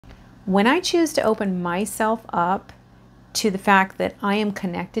When I choose to open myself up to the fact that I am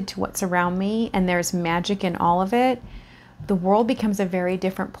connected to what's around me and there's magic in all of it, the world becomes a very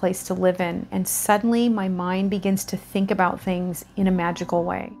different place to live in, and suddenly my mind begins to think about things in a magical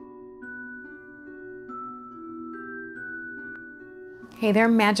way. Hey there,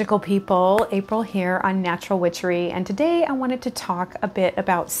 magical people. April here on Natural Witchery, and today I wanted to talk a bit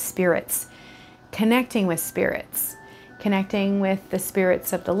about spirits, connecting with spirits, connecting with the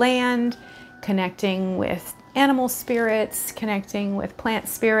spirits of the land, connecting with animal spirits, connecting with plant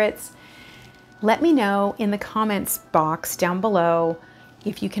spirits. Let me know in the comments box down below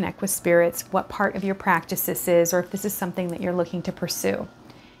if you connect with spirits, what part of your practice this is, or if this is something that you're looking to pursue.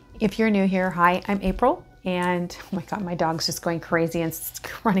 If you're new here, hi, I'm April, and oh my God, my dog's just going crazy and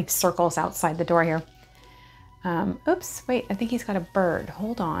running circles outside the door here. Oops, wait, I think he's got a bird.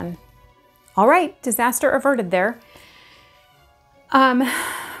 Hold on. All right, disaster averted there.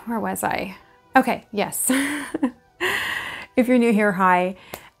 Where was I? Okay, yes. If you're new here, hi.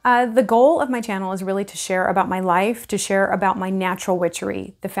 The goal of my channel is really to share about my life, to share about my natural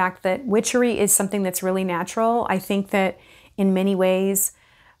witchery. The fact that witchery is something that's really natural. I think that in many ways,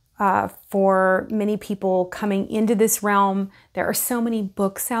 for many people coming into this realm, there are so many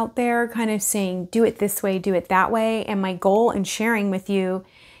books out there kind of saying, do it this way, do it that way. And my goal in sharing with you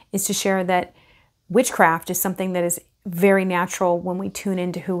is to share that witchcraft is something that is very natural when we tune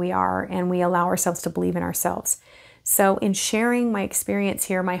into who we are and we allow ourselves to believe in ourselves. So in sharing my experience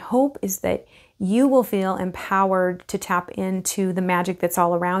here, my hope is that you will feel empowered to tap into the magic that's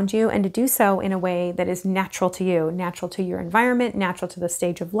all around you, and to do so in a way that is natural to you, natural to your environment, natural to the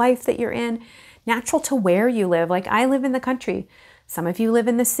stage of life that you're in, natural to where you live. Like I live in the country. Some of you live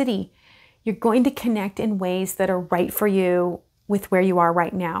in the city. You're going to connect in ways that are right for you with where you are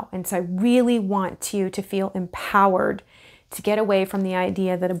right now. And so I really want you to feel empowered to get away from the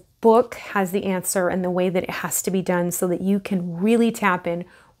idea that a book has the answer and the way that it has to be done, so that you can really tap in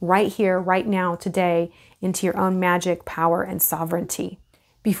right here, right now, today, into your own magic, power, and sovereignty.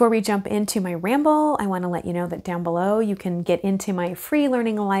 Before we jump into my ramble, I want to let you know that down below you can get into my free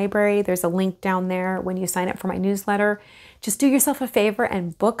learning library. There's a link down there when you sign up for my newsletter. Just do yourself a favor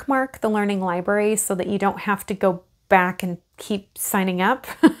and bookmark the learning library so that you don't have to go back and keep signing up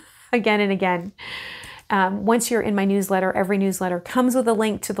again and again. Once you're in my newsletter, every newsletter comes with a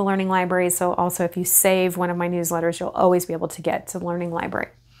link to the learning library. So also if you save one of my newsletters, you'll always be able to get to the learning library.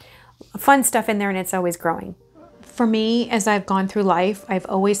 Fun stuff in there, and it's always growing. For me, as I've gone through life, I've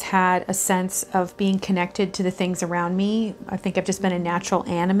always had a sense of being connected to the things around me. I think I've just been a natural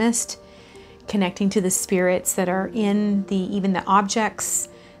animist, connecting to the spirits that are in even the objects,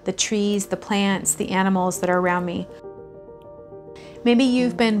 the trees, the plants, the animals that are around me. Maybe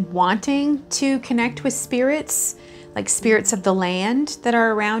you've been wanting to connect with spirits, like spirits of the land that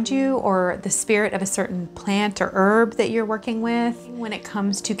are around you, or the spirit of a certain plant or herb that you're working with. When it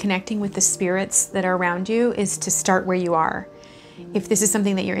comes to connecting with the spirits that are around you, is to start where you are. If this is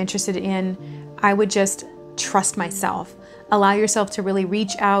something that you're interested in, I would just trust myself. Allow yourself to really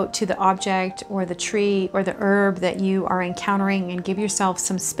reach out to the object or the tree or the herb that you are encountering, and give yourself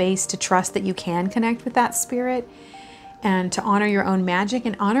some space to trust that you can connect with that spirit, and to honor your own magic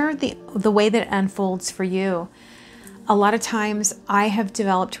and honor the way that it unfolds for you. A lot of times I have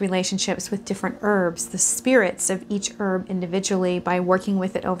developed relationships with different herbs, the spirits of each herb individually, by working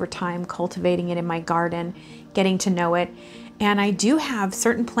with it over time, cultivating it in my garden, getting to know it. And I do have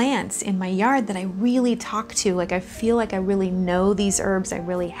certain plants in my yard that I really talk to. Like I feel like I really know these herbs. I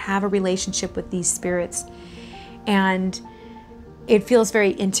really have a relationship with these spirits. And it feels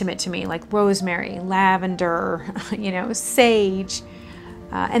very intimate to me, like rosemary, lavender, sage.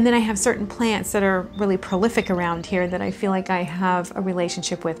 And then I have certain plants that are really prolific around here that I feel like I have a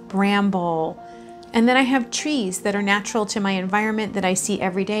relationship with, bramble. And then I have trees that are natural to my environment that I see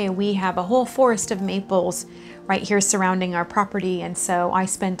every day. We have a whole forest of maples right here surrounding our property. And so I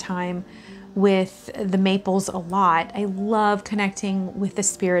spend time with the maples a lot. I love connecting with the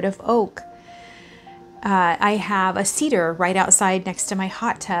spirit of oak. I have a cedar right outside next to my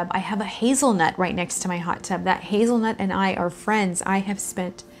hot tub. I have a hazelnut right next to my hot tub. That hazelnut and I are friends. I have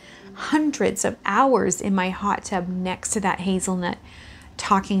spent hundreds of hours in my hot tub next to that hazelnut,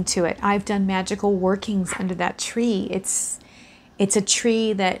 talking to it. I've done magical workings under that tree. It's a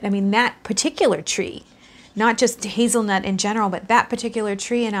tree that, that particular tree, not just hazelnut in general, but that particular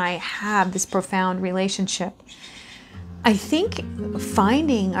tree and I have this profound relationship. I think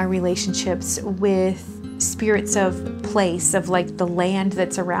finding our relationships with spirits of place, of like the land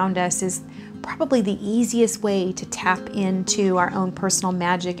that's around us, is probably the easiest way to tap into our own personal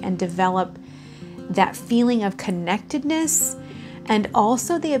magic and develop that feeling of connectedness and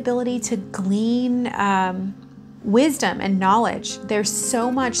also the ability to glean wisdom and knowledge. There's so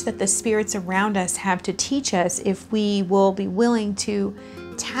much that the spirits around us have to teach us if we will be willing to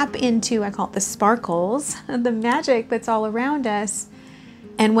tap into, I call it the sparkles, the magic that's all around us.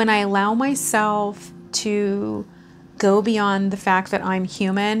 And when I allow myself to go beyond the fact that I'm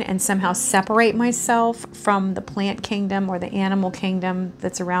human and somehow separate myself from the plant kingdom or the animal kingdom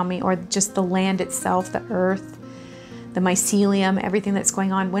that's around me, or just the land itself, the earth, the mycelium, everything that's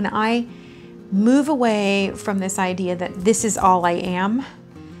going on, when I move away from this idea that this is all I am,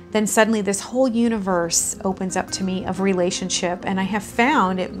 then suddenly this whole universe opens up to me of relationship. And I have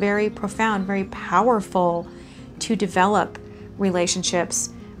found it very profound, very powerful to develop relationships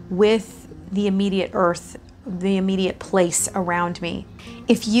with the immediate earth, the immediate place around me.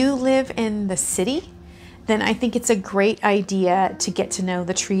 If you live in the city, then I think it's a great idea to get to know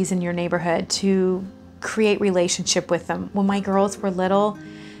the trees in your neighborhood, to create relationship with them. When my girls were little,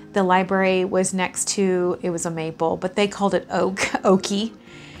 the library was next to, it was a maple, but they called it oaky.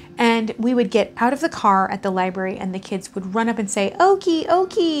 And we would get out of the car at the library and the kids would run up and say, Okie,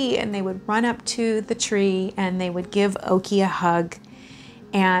 Okie. And they would run up to the tree and they would give Okie a hug.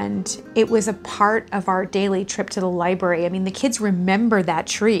 And it was a part of our daily trip to the library. I mean, the kids remember that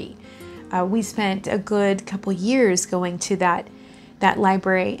tree. We spent a good couple years going to that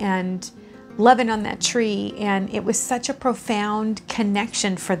library and loving on that tree. And it was such a profound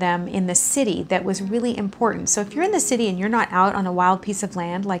connection for them in the city that was really important. So if you're in the city and you're not out on a wild piece of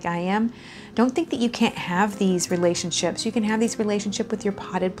land like I am, don't think that you can't have these relationships. You can have these relationships with your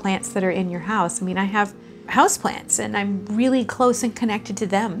potted plants that are in your house. I mean, I have houseplants and I'm really close and connected to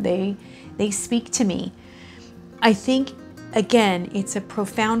them. They speak to me. I think, again, it's a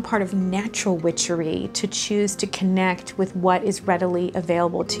profound part of natural witchery to choose to connect with what is readily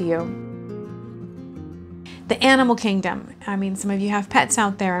available to you. The animal kingdom. I mean, some of you have pets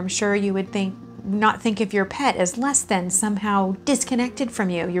out there. I'm sure you would not think of your pet as less than, somehow disconnected from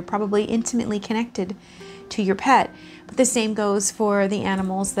you. You're probably intimately connected to your pet. But the same goes for the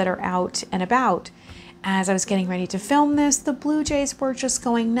animals that are out and about. As I was getting ready to film this, the blue jays were just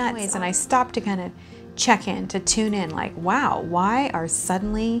going nuts, and I stopped to kind of check in, to tune in, like, wow, why are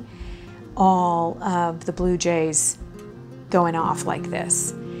suddenly all of the blue jays going off like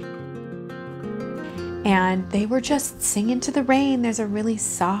this? And they were just singing to the rain. There's a really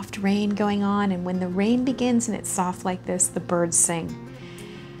soft rain going on, and when the rain begins and it's soft like this, the birds sing.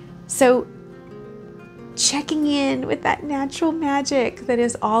 So checking in with that natural magic that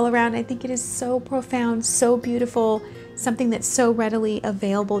is all around, I think it is so profound, so beautiful, something that's so readily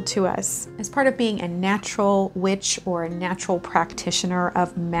available to us. As part of being a natural witch or a natural practitioner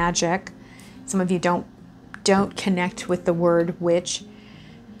of magic, some of you don't connect with the word witch.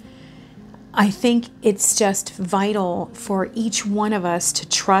 I think it's just vital for each one of us to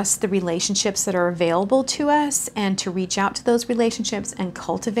trust the relationships that are available to us and to reach out to those relationships and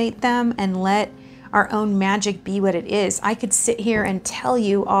cultivate them and let our own magic be what it is. I could sit here and tell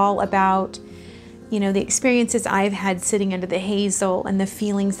you all about, the experiences I've had sitting under the hazel and the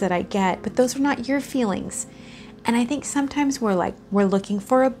feelings that I get, but those are not your feelings. And I think sometimes we're looking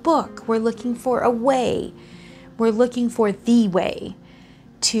for a book, we're looking for a way, we're looking for the way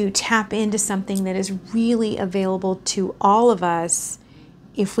to tap into something that is really available to all of us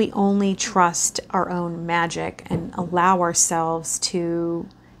if we only trust our own magic and allow ourselves to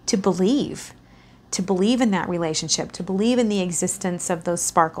believe in that relationship, to believe in the existence of those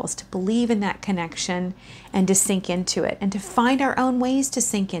sparkles, to believe in that connection and to sink into it and to find our own ways to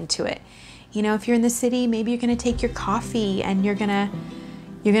sink into it. If you're in the city, maybe you're going to take your coffee and you're going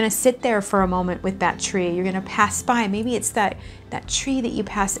to sit there for a moment with that tree. You're going to pass by. Maybe it's that tree that you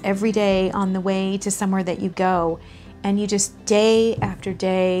pass every day on the way to somewhere that you go. And you just day after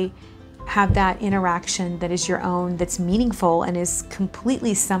day have that interaction that is your own, that's meaningful and is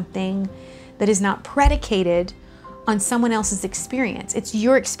completely something that is not predicated on someone else's experience. It's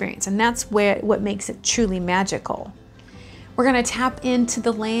your experience. And that's what makes it truly magical. We're going to tap into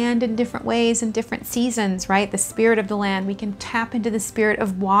the land in different ways in different seasons, right? The spirit of the land. We can tap into the spirit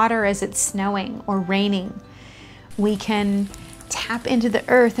of water as it's snowing or raining. We can tap into the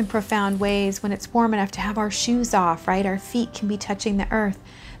earth in profound ways when it's warm enough to have our shoes off, right? Our feet can be touching the earth.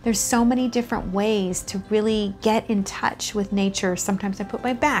 There's so many different ways to really get in touch with nature. Sometimes I put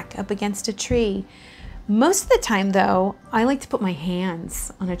my back up against a tree. Most of the time, though, I like to put my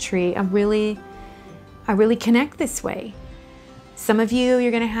hands on a tree. I really connect this way. Some of you,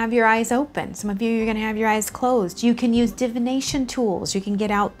 you're going to have your eyes open. Some of you, you're going to have your eyes closed. You can use divination tools. You can get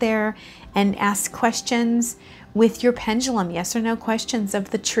out there and ask questions with your pendulum, yes or no questions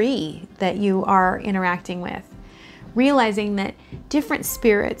of the tree that you are interacting with. realizing that different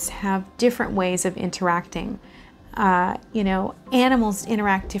spirits have different ways of interacting. You know, animals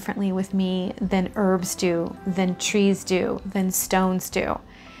interact differently with me than herbs do, than trees do, than stones do.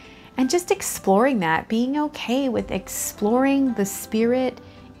 And just exploring that, being okay with exploring the spirit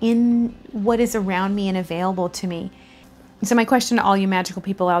in what is around me and available to me. So my question to all you magical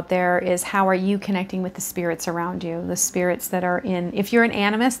people out there is, how are you connecting with the spirits around you? The spirits that are in, if you're an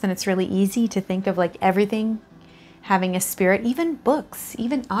animist, then it's really easy to think of like everything having a spirit, even books,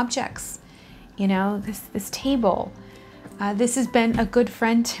 even objects. You know, this table, this has been a good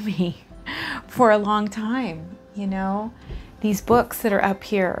friend to me for a long time. You know, these books that are up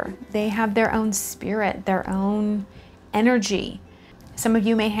here, they have their own spirit, their own energy. Some of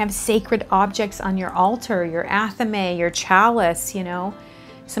you may have sacred objects on your altar, your athame, your chalice, you know.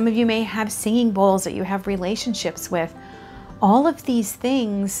 Some of you may have singing bowls that you have relationships with. All of these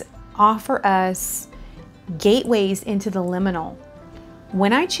things offer us gateways into the liminal.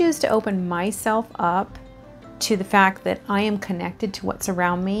 When I choose to open myself up to the fact that I am connected to what's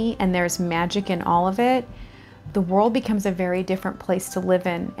around me and there's magic in all of it, the world becomes a very different place to live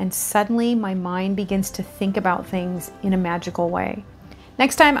in, and suddenly my mind begins to think about things in a magical way.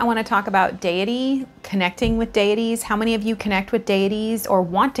 Next time I want to talk about deity, connecting with deities. How many of you connect with deities or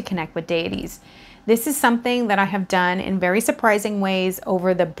want to connect with deities? This is something that I have done in very surprising ways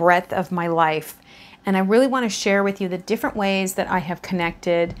over the breadth of my life. And I really want to share with you the different ways that I have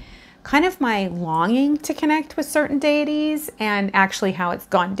connected, kind of my longing to connect with certain deities, and actually how it's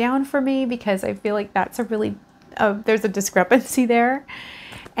gone down for me, because I feel like that's a really, there's a discrepancy there.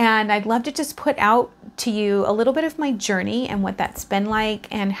 And I'd love to just put out to you a little bit of my journey and what that's been like,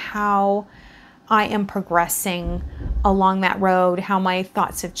 and how I am progressing along that road, how my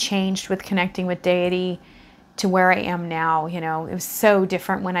thoughts have changed with connecting with deity to where I am now. You know, it was so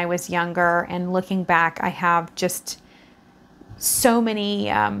different when I was younger, and looking back, I have just so many,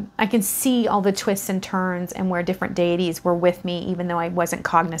 I can see all the twists and turns and where different deities were with me, even though I wasn't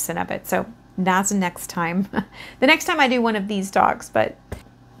cognizant of it. So that's the next time, the next time I do one of these talks. But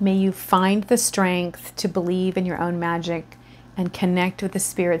may you find the strength to believe in your own magic and connect with the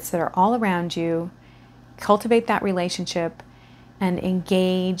spirits that are all around you, cultivate that relationship, and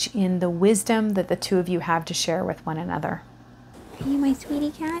engage in the wisdom that the two of you have to share with one another. Are you my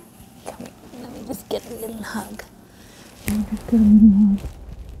sweetie cat? Come here, let me just get a little hug. Let me just get a little hug.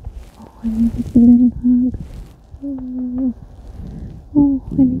 Oh, I need just a little hug. Oh,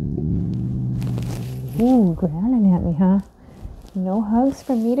 honey. Oh, growling at me, huh? No hugs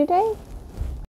from me today?